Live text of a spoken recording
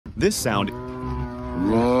This sound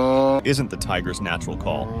isn't the tiger's natural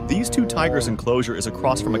call. These two tigers' enclosure is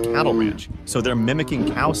across from a cattle ranch, so they're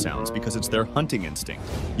mimicking cow sounds because it's their hunting instinct.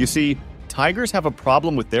 You see, tigers have a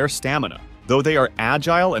problem with their stamina. Though they are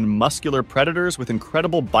agile and muscular predators with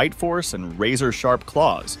incredible bite force and razor-sharp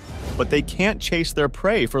claws, but they can't chase their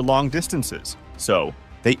prey for long distances. So,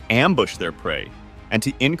 they ambush their prey, and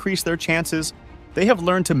to increase their chances, they have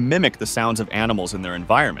learned to mimic the sounds of animals in their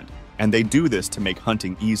environment, and they do this to make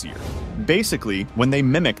hunting easier. Basically, when they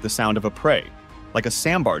mimic the sound of a prey, like a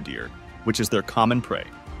sambar deer, which is their common prey,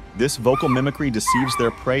 this vocal mimicry deceives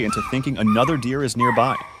their prey into thinking another deer is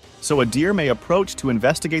nearby. So a deer may approach to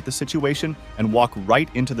investigate the situation and walk right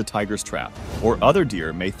into the tiger's trap. Or other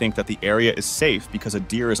deer may think that the area is safe because a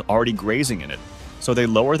deer is already grazing in it, so they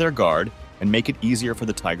lower their guard and make it easier for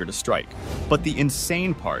the tiger to strike. But the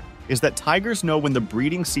insane part is that tigers know when the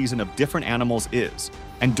breeding season of different animals is,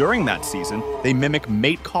 and during that season, they mimic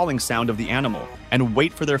mate calling sound of the animal and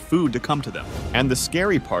wait for their food to come to them. And the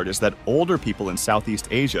scary part is that older people in Southeast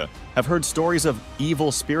Asia have heard stories of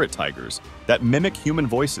evil spirit tigers that mimic human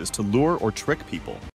voices to lure or trick people.